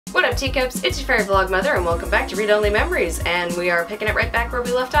What up, teacups? It's your favorite Vlogmother, and welcome back to Read Only Memories. And we are picking it right back where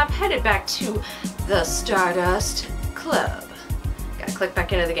we left off, headed back to the Stardust Club. Gotta click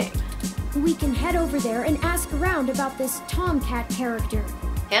back into the game. We can head over there and ask around about this Tomcat character.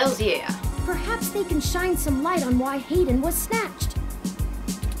 Hells yeah. Perhaps they can shine some light on why Hayden was snatched.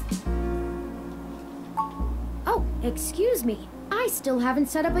 Oh, excuse me. I still haven't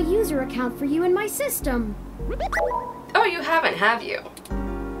set up a user account for you in my system. Oh, you haven't, have you?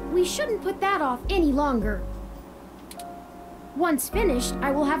 We shouldn't put that off any longer. Once finished, I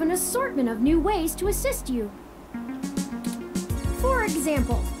will have an assortment of new ways to assist you. For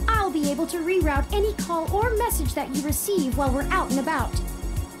example, I'll be able to reroute any call or message that you receive while we're out and about.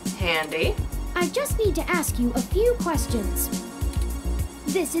 Handy. I just need to ask you a few questions.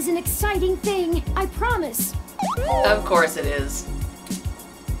 This is an exciting thing, I promise. Of course it is.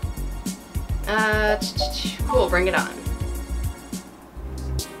 Cool, bring it on.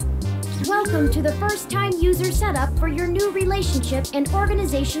 Welcome to the first-time user setup for your new relationship and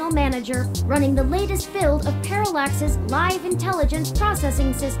organizational manager, running the latest build of Parallax's live intelligence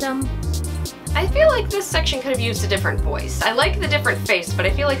processing system. I feel like this section could have used a different voice. I like the different face, but I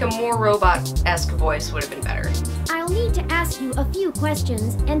feel like a more robot-esque voice would have been better. I'll need to ask you a few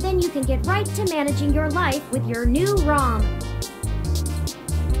questions, and then you can get right to managing your life with your new ROM.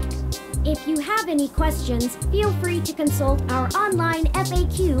 If you have any questions, feel free to consult our online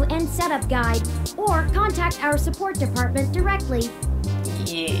FAQ and setup guide, or contact our support department directly.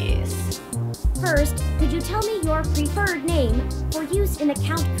 Yes. First, could you tell me your preferred name for use in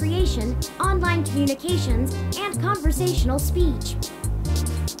account creation, online communications, and conversational speech?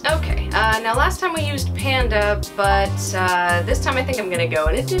 Okay, now last time we used Panda, but this time I think I'm gonna go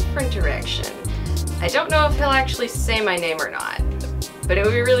in a different direction. I don't know if he'll actually say my name or not, but it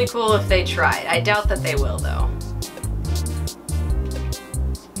would be really cool if they tried. I doubt that they will, though.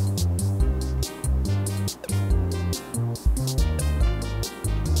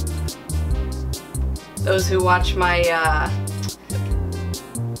 Those who watch my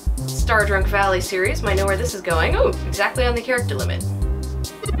Star Drunk Valley series might know where this is going. Oh, exactly on the character limit.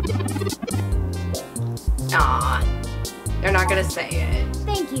 Aw, they're not gonna say it.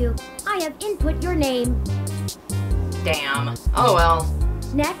 Thank you. I have input your name. Damn. Oh well.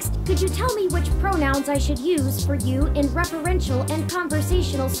 Next, could you tell me which pronouns I should use for you in referential and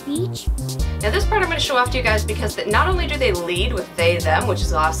conversational speech? Now this part I'm going to show off to you guys because not only do they lead with they, them, which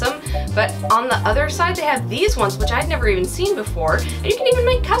is awesome, but on the other side they have these ones, which I'd never even seen before, and you can even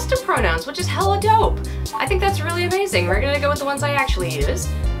make custom pronouns, which is hella dope. I think that's really amazing. We're going to go with the ones I actually use,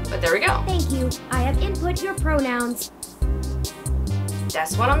 but there we go. Thank you. I have input your pronouns.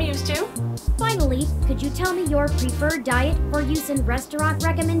 That's what I'm used to. Finally, could you tell me your preferred diet for use in restaurant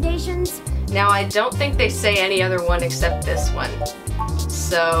recommendations? Now, I don't think they say any other one except this one.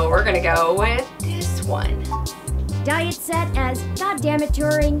 So we're gonna go with this one. Diet set as Goddammit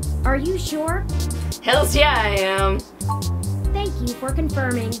Turing. Are you sure? Hells yeah, I am. Thank you for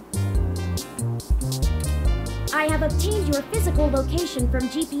confirming. I have obtained your physical location from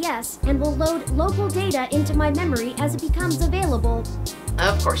GPS and will load local data into my memory as it becomes available.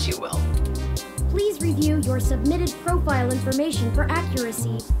 Of course you will. Please review your submitted profile information for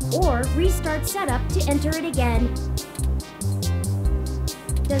accuracy, or restart setup to enter it again.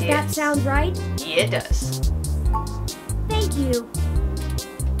 Does that sound right? Yeah, it does. Thank you.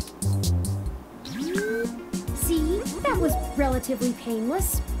 See, that was relatively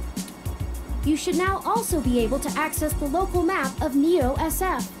painless. You should now also be able to access the local map of Neo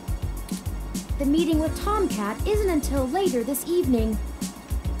SF. The meeting with Tomcat isn't until later this evening.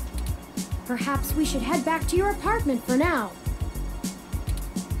 Perhaps we should head back to your apartment for now.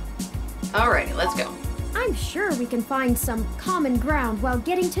 Alrighty, let's go. I'm sure we can find some common ground while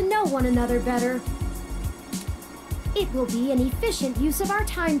getting to know one another better. It will be an efficient use of our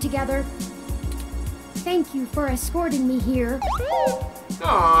time together. Thank you for escorting me here.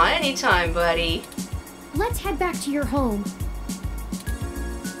 Aw, anytime, buddy. Let's head back to your home.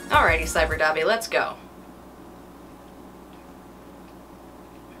 Alrighty, Cyberdobby, let's go.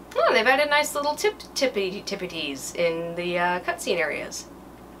 Oh, they've added nice little tippities in the cutscene areas.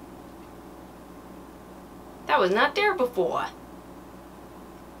 That was not there before.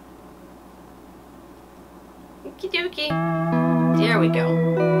 Okie dokie. There we go.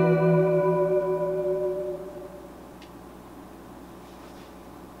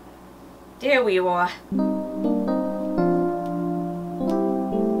 There we are.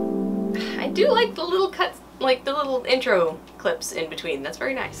 I do like the little cuts, like the little intro clips in between. That's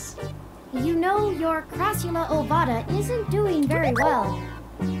very nice. You know, your Crassula ovata isn't doing very well.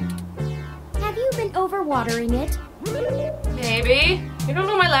 Have you been overwatering it? Maybe. You don't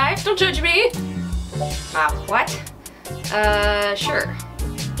know my life. Don't judge me. What? Sure.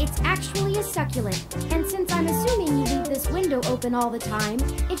 It's actually a succulent, and since I'm assuming you leave this window open all the time,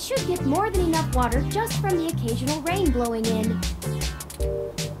 it should get more than enough water just from the occasional rain blowing in.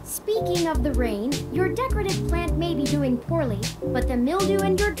 Speaking of the rain, your decorative plant may be doing poorly, but the mildew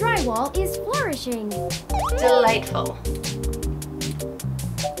in your drywall is flourishing. Delightful.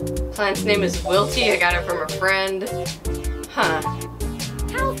 Plant's name is Wilty. I got it from a friend. Huh.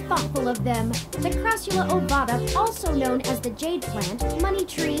 How thoughtful of them. The Crassula ovata, also known as the jade plant, money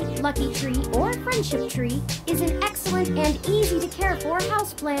tree, lucky tree, or friendship tree, is an excellent and easy to care for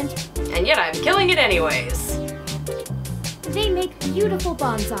houseplant. And yet I'm killing it anyways. They make beautiful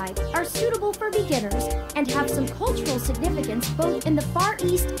bonsai, are suitable for beginners, and have some cultural significance both in the Far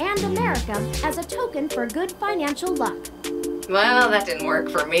East and America as a token for good financial luck. Well, that didn't work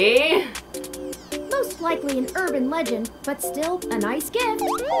for me. Most likely an urban legend, but still a nice gift.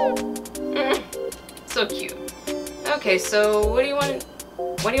 So cute. Okay, so what do you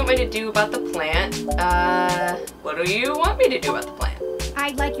want me to do about the plant? What do you want me to do about the plant?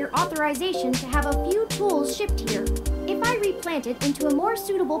 I'd like your authorization to have a few tools shipped here. If I replant it into a more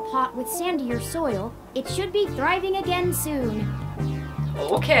suitable pot with sandier soil, it should be thriving again soon.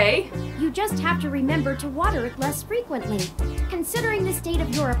 Okay. You just have to remember to water it less frequently. Considering the state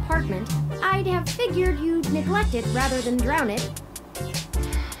of your apartment, I'd have figured you'd neglect it rather than drown it.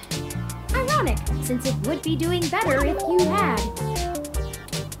 Ironic, since it would be doing better if you had.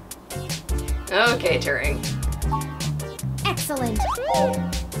 Okay, Turing. Excellent.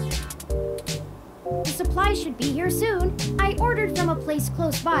 The supplies should be here soon. I ordered from a place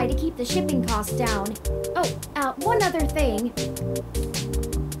close by to keep the shipping costs down. Oh, one other thing.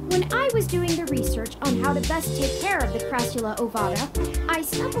 When I was doing the research on how to best take care of the Crassula ovata, I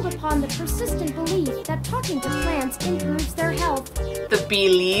stumbled upon the persistent belief that talking to plants improves their health. The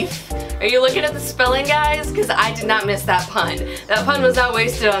belief? Are you looking at the spelling, guys? Because I did not miss that pun. That pun was not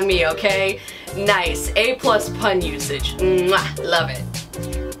wasted on me, okay? Nice. A+ pun usage. Mwah. Love it.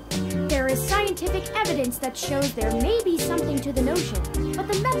 There is scientific evidence that shows there may be something to the notion, but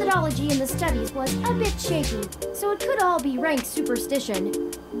the methodology in the studies was a bit shaky, so it could all be rank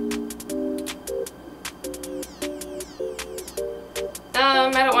superstition.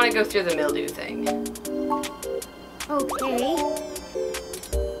 I don't want to go through the mildew thing. Okay.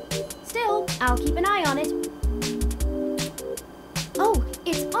 Still, I'll keep an eye on it. Oh,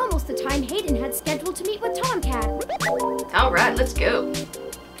 it's almost the time Hayden had scheduled to meet with Tomcat. Alright, let's go.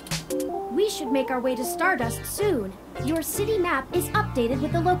 We should make our way to Stardust soon. Your city map is updated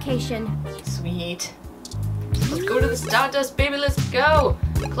with the location. Sweet. Let's go to the Stardust, baby, let's go!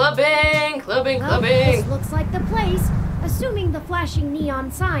 Clubbing! Clubbing! Well, Clubbing! this looks like the place, assuming the flashing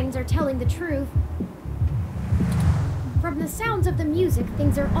neon signs are telling the truth. From the sounds of the music,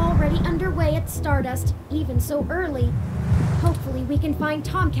 things are already underway at Stardust, even so early. Hopefully we can find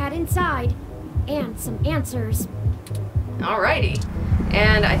Tomcat inside. And some answers. Alrighty.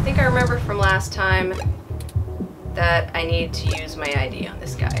 And I think I remember from last time that I need to use my ID on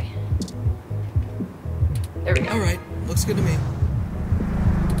this guy. There we go. Alright, looks good to me.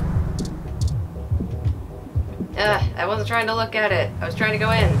 I wasn't trying to look at it. I was trying to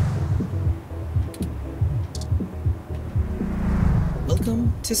go in.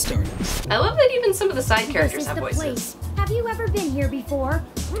 Welcome to Stardust. I love that even some of the side characters This is have the voices. place. Have you ever been here before?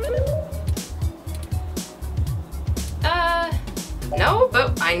 No,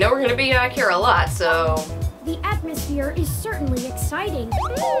 but I know we're gonna be back here a lot, so... The atmosphere is certainly exciting.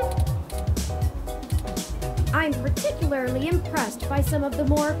 I'm particularly impressed by some of the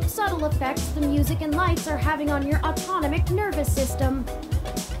more subtle effects the music and lights are having on your autonomic nervous system.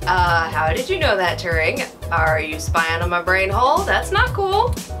 How did you know that, Turing? Are you spying on my brain hole? That's not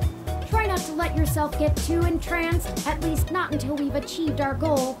cool. Try not to let yourself get too entranced, at least not until we've achieved our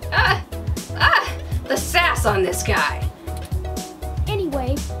goal. The sass on this guy.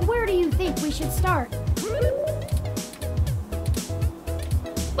 Anyway, where do you think we should start?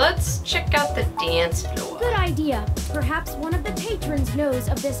 Let's check out the dance floor. Good idea. Perhaps one of the patrons knows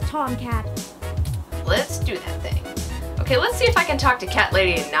of this Tomcat. Let's do that thing. Okay, let's see if I can talk to Cat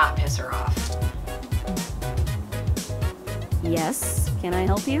Lady and not piss her off. Yes, can I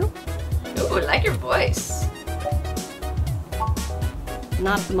help you? Ooh, I like your voice.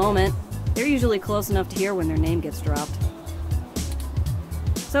 Not at the moment. They're usually close enough to hear when their name gets dropped.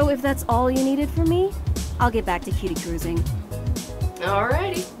 So if that's all you needed from me, I'll get back to cutie cruising.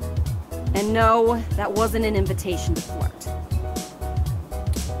 Alrighty. And no, that wasn't an invitation to flirt.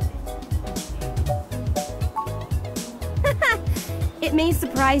 It may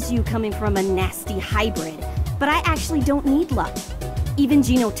surprise you coming from a nasty hybrid, but I actually don't need luck. Even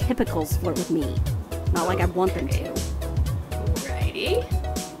genotypicals flirt with me. Not like I want them to. Righty.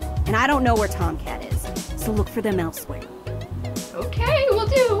 And I don't know where Tomcat is, so look for them elsewhere. Okay, will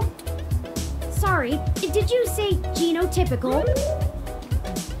do. Sorry, did you say genotypical?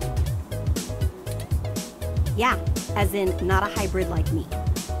 Yeah, as in not a hybrid like me.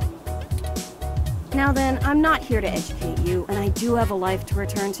 Now then, I'm not here to educate you, and I do have a life to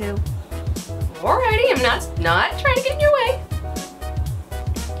return to. Alrighty, I'm not trying to get in your way.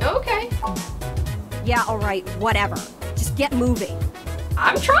 Okay. Yeah, alright, whatever. Just get moving.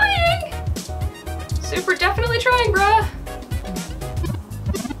 I'm trying! Super definitely trying, bruh.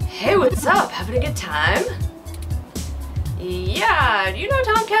 Hey, what's up? Having a good time? Yeah, do you know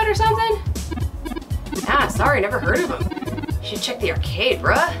Tomcat or something? Ah, sorry, never heard of him. You should check the arcade,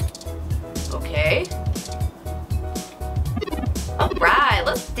 bruh. Okay. Alright,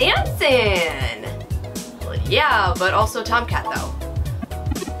 let's dancing! Well, yeah, but also Tomcat, though.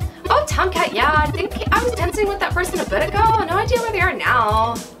 Oh, Tomcat, yeah, I think I was dancing with that person a bit ago. No idea where they are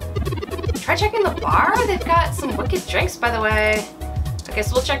now. Try checking the bar. They've got some wicked drinks, by the way. Okay,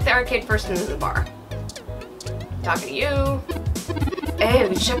 so we'll check the arcade first and then the bar. Talking to you. Hey,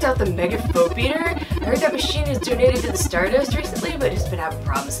 have you checked out the Mega Folk Beater? I heard that machine was donated to the Stardust recently, but it's been having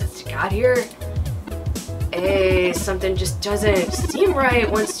problems since it got here. Hey, something just doesn't seem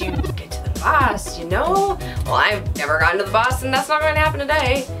right once you get to the boss, you know? Well, I've never gotten to the boss, and that's not going to happen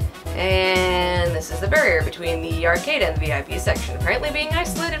today. And this is the barrier between the arcade and the VIP section. Apparently being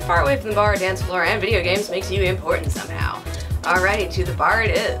isolated far away from the bar, dance floor, and video games makes you important somehow. Alrighty, to the bar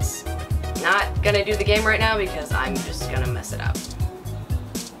it is. Not gonna do the game right now because I'm just gonna mess it up.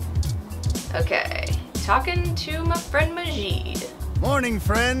 Okay, talking to my friend Majid. Morning,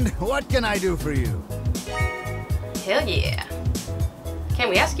 friend. What can I do for you? Hell yeah. Can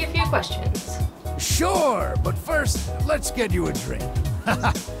we ask you a few questions? Sure, but first, let's get you a drink.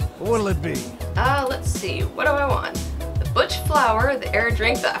 What'll it be? Let's see, what do I want? The Butch Flower, the air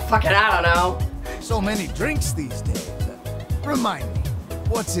drink, I don't know. So many drinks these days. Remind me,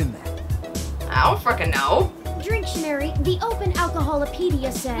 what's in that? I don't frickin' know. Dictionary, the Open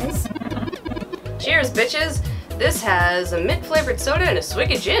Alcoholopedia says. Cheers, bitches. This has a mint-flavored soda and a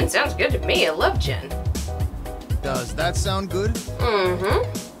swig of gin. Sounds good to me. I love gin. Does that sound good? Mm-hmm.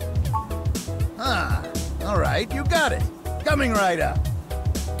 Ah, all right, you got it. Coming right up.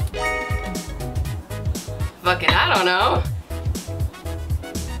 Fucking, I don't know.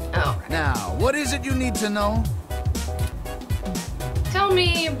 Oh. Now, what is it you need to know? Tell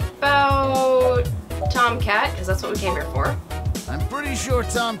me about Tomcat, because that's what we came here for. I'm pretty sure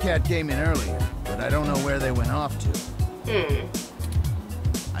Tomcat came in earlier, but I don't know where they went off to.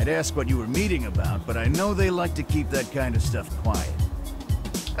 I'd ask what you were meeting about, but I know they like to keep that kind of stuff quiet.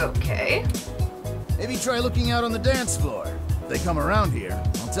 Okay. Maybe try looking out on the dance floor. If they come around here,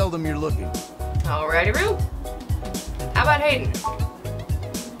 I'll tell them you're looking. Alrighty, Roo. How about Hayden?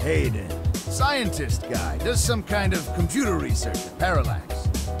 Hayden. Scientist guy. Does some kind of computer research at Parallax.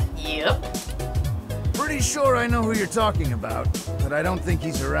 Yep. Pretty sure I know who you're talking about, but I don't think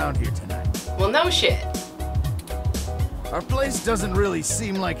he's around here tonight. Well, no shit. Our place doesn't really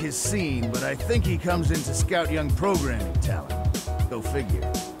seem like his scene, but I think he comes in to scout young programming talent. Go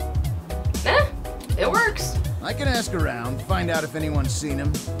figure. Eh, it works. I can ask around, find out if anyone's seen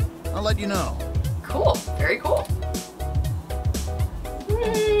him. I'll let you know. Cool. Very cool.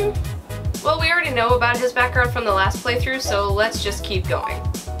 Well, we already know about his background from the last playthrough, so let's just keep going.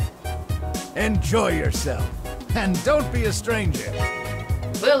 Enjoy yourself. And don't be a stranger.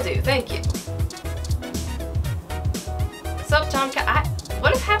 Will do, thank you. What's up, Tomcat?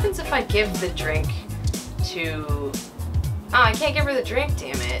 What happens if I give the drink to... Oh, I can't give her the drink,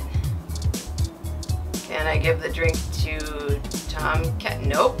 damn it. Can I give the drink to Tomcat?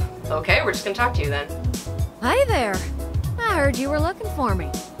 Nope. Okay, we're just gonna talk to you then. Hi there. I heard you were looking for me.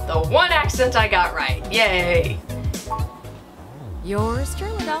 The one accent I got right. Yay. Yours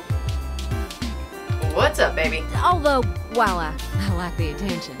truly, though. What's up, baby? Although, while I like the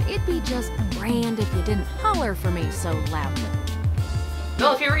attention, it'd be just grand if you didn't holler for me so loudly.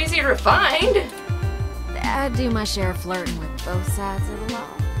 Well, if you were easier to find. I do my share of flirting with both sides of the law.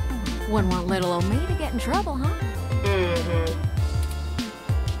 Wouldn't want little old me to get in trouble, huh? Mm-hmm.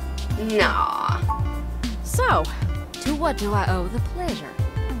 Nah. So, to what do I owe the pleasure?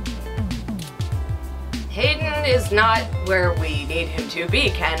 Hayden is not where we need him to be.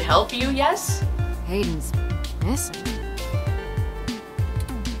 Can help you, yes? Hayden's missing.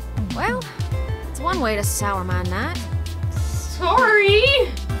 Well, it's one way to sour my night. Sorry.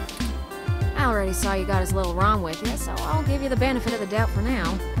 I already saw you got his little wrong with you, so I'll give you the benefit of the doubt for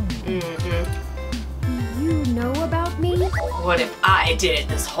now. You know about me? What if I did it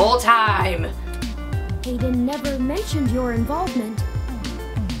this whole time? Hayden never mentioned your involvement.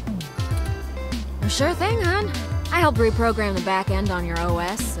 Sure thing, hon. I helped reprogram the back end on your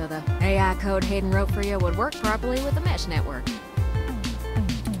OS so the AI code Hayden wrote for you would work properly with the mesh network.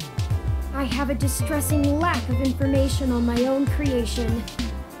 I have a distressing lack of information on my own creation.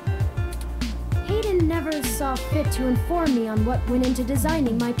 Hayden never saw fit to inform me on what went into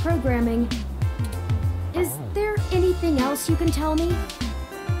designing my programming. Is there anything else you can tell me?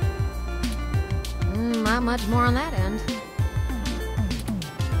 Not much more on that end.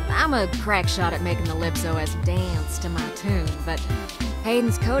 I'm a crack shot at making the Lips OS dance to my tune, but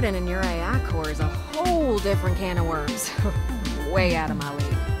Hayden's coding in your AI core is a whole different can of worms. Way out of my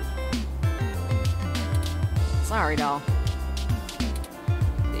league. Sorry, doll.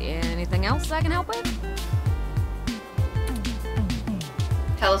 Anything else I can help with?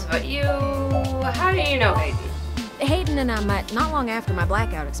 Tell us about you. How do you know Hayden? Hayden and I met not long after my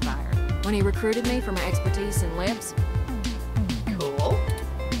blackout expired, when he recruited me for my expertise in Lips. Cool.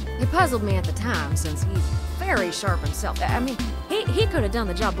 It puzzled me at the time, since he's very sharp himself. I mean, he could have done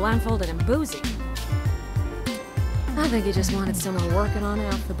the job blindfolded and boozy. I think he just wanted someone working on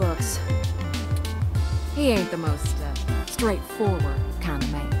it off the books. He ain't the most straightforward kind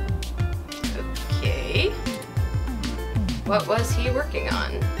of man. Okay. What was he working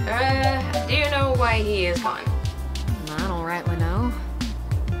on? Do you know why he is gone? I don't rightly know.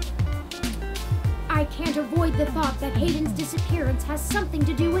 I can't avoid the thought that Hayden's disappearance has something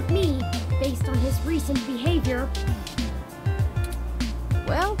to do with me, based on his recent behavior.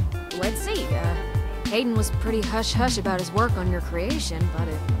 Well, let's see. Hayden was pretty hush-hush about his work on your creation, but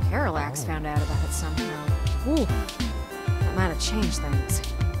if Parallax found out about it somehow, whew, that might have changed things.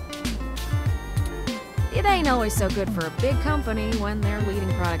 It ain't always so good for a big company when their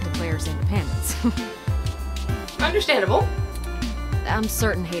leading product declares independence. Understandable. I'm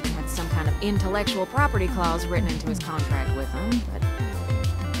certain Hayden had some kind of intellectual property clause written into his contract with him, but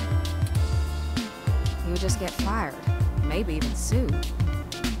he would just get fired, maybe even sued.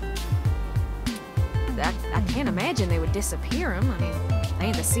 I can't imagine they would disappear him. I mean, they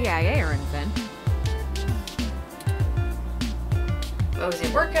ain't the CIA or anything. What was he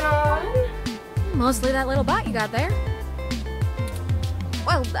working on? Mostly that little bot you got there.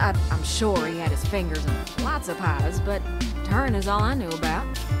 Well, I'm sure he had his fingers in lots of pies, but Turin is all I knew about.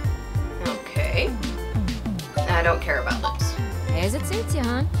 Okay. I don't care about Lips. As it suits you,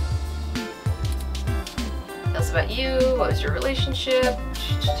 hon. Tell us about you. What was your relationship?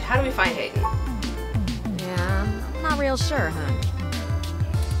 How do we find Hayden? Yeah, I'm not real sure, hon.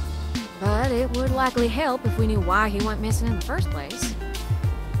 But it would likely help if we knew why he went missing in the first place.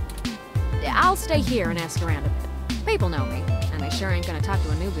 I'll stay here and ask around a bit. People know me, and they sure ain't gonna talk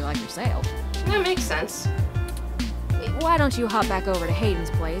to a newbie like yourself. That makes sense. Why don't you hop back over to Hayden's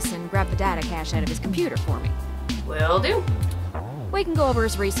place and grab the data cache out of his computer for me? Will do. We can go over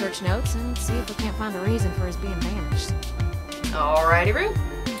his research notes and see if we can't find a reason for his being vanished. Alrighty, Roo.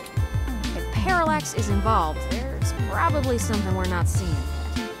 If Parallax is involved, there's probably something we're not seeing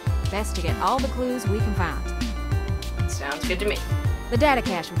yet. Best to get all the clues we can find. Sounds good to me. The data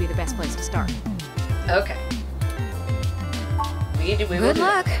cache would be the best place to start. Okay. We will Good do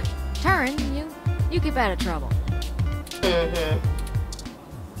luck. Turin, you keep out of trouble.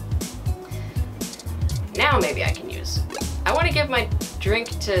 Now maybe I can use. I want to give my drink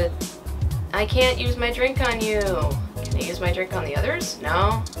to... I can't use my drink on you. Can I use my drink on the others?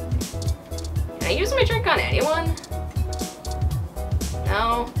 No. Can I use my drink on anyone?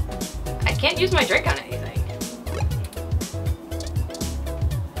 No. I can't use my drink on anything.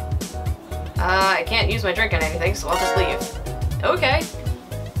 I can't use my drink on anything, so I'll just leave. Okay.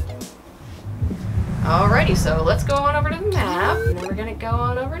 Alrighty, so let's go on over to the map, and then we're gonna go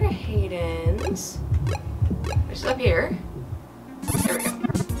on over to Hayden's. Which is up here. There we go.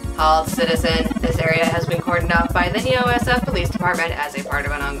 Halt, citizen. This area has been cordoned off by the NEO-SF Police Department as a part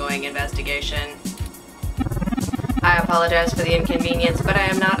of an ongoing investigation. I apologize for the inconvenience, but I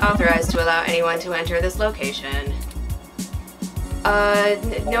am not authorized to allow anyone to enter this location.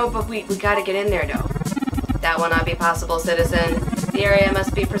 No, but we gotta get in there, though. That will not be possible, citizen. The area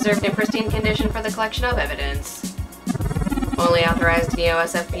must be preserved in pristine condition for the collection of evidence. Only authorized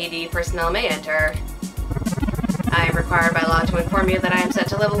NEO-SFPD personnel may enter. I am required by law to inform you that I am set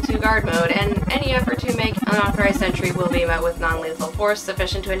to level 2 guard mode, and any effort to make unauthorized entry will be met with non-lethal force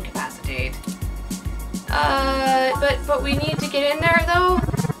sufficient to incapacitate. But we need to get in there, though?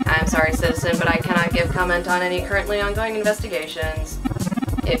 I'm sorry, citizen, but I cannot give comment on any currently ongoing investigations.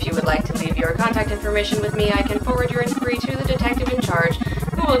 If you would like to leave your contact information with me, I can forward your inquiry to the detective in charge,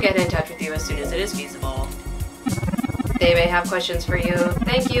 who will get in touch with you as soon as it is feasible. They may have questions for you.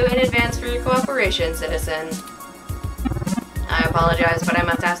 Thank you in advance for your cooperation, citizen. I apologize, but I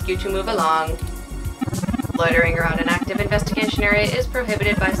must ask you to move along. Loitering around an active investigation area is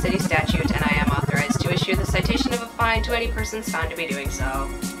prohibited by city statute, and I am authorized to issue the citation of a fine to any persons found to be doing so.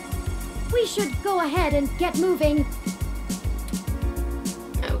 We should go ahead and get moving.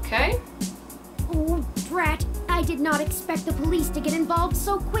 Okay. Oh, drat. I did not expect the police to get involved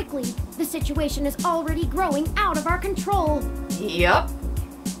so quickly. The situation is already growing out of our control. Yup.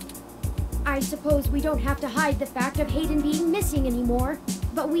 I suppose we don't have to hide the fact of Hayden being missing anymore,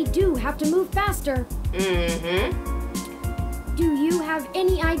 but we do have to move faster. Mm-hmm. Do you have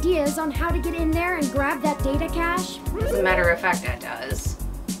any ideas on how to get in there and grab that data cache? As a matter of fact, it does.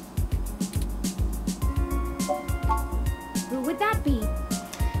 Who would that be?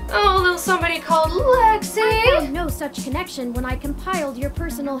 Oh, little somebody called Lexi! I found no such connection when I compiled your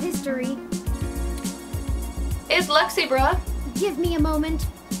personal history. It's Lexi, bruh. Give me a moment.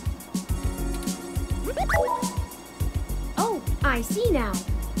 Oh, I see now.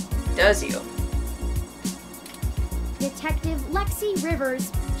 Does you? Detective Lexi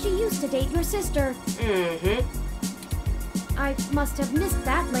Rivers. She used to date your sister. Mm-hmm. I must have missed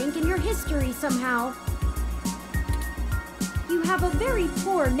that link in your history somehow. You have a very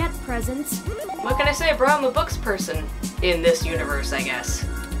poor net presence. What can I say, bro? I'm a books person. In this universe, I guess.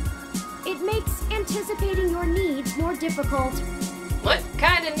 It makes anticipating your needs more difficult. What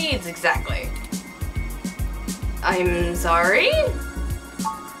kind of needs exactly? I'm sorry?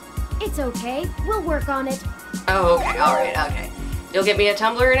 It's okay. We'll work on it. Oh, okay, alright, okay. You'll get me a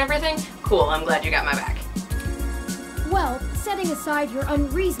tumbler and everything? Cool, I'm glad you got my back. Well, setting aside your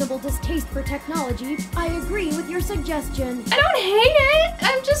unreasonable distaste for technology, I agree with your suggestion. I don't hate it!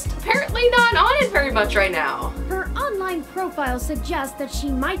 I'm just apparently not on it very much right now. Her online profile suggests that she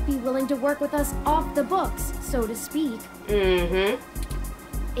might be willing to work with us off the books, so to speak. Mm-hmm.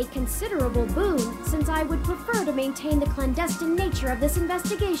 A considerable boon, since I would prefer to maintain the clandestine nature of this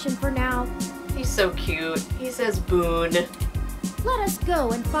investigation for now. He's so cute. He says boon. Let us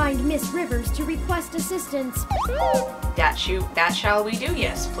go and find Miss Rivers to request assistance. That shall we do,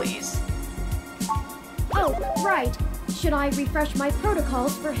 yes, please. Oh, right. Should I refresh my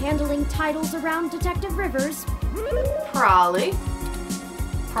protocols for handling titles around Detective Rivers? Probably.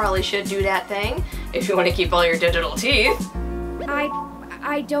 Probably should do that thing, if you want to keep all your digital teeth.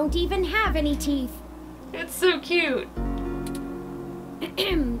 I don't even have any teeth. It's so cute.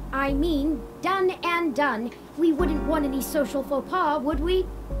 I mean, done and done. We wouldn't want any social faux pas, would we?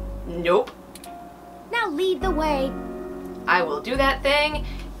 Nope. Now lead the way. I will do that thing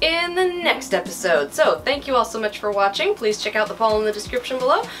in the next episode. So, thank you all so much for watching. Please check out the poll in the description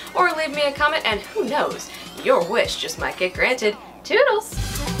below, or leave me a comment, and who knows, your wish just might get granted. Toodles!